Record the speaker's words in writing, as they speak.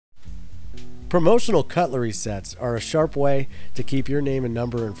Promotional cutlery sets are a sharp way to keep your name and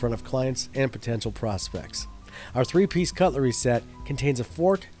number in front of clients and potential prospects. Our 3-piece cutlery set contains a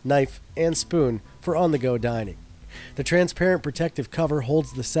fork, knife, and spoon for on-the-go dining. The transparent protective cover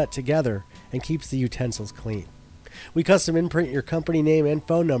holds the set together and keeps the utensils clean. We custom imprint your company name and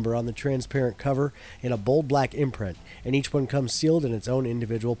phone number on the transparent cover in a bold black imprint, and each one comes sealed in its own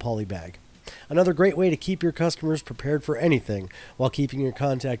individual poly bag. Another great way to keep your customers prepared for anything while keeping your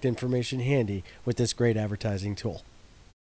contact information handy with this great advertising tool.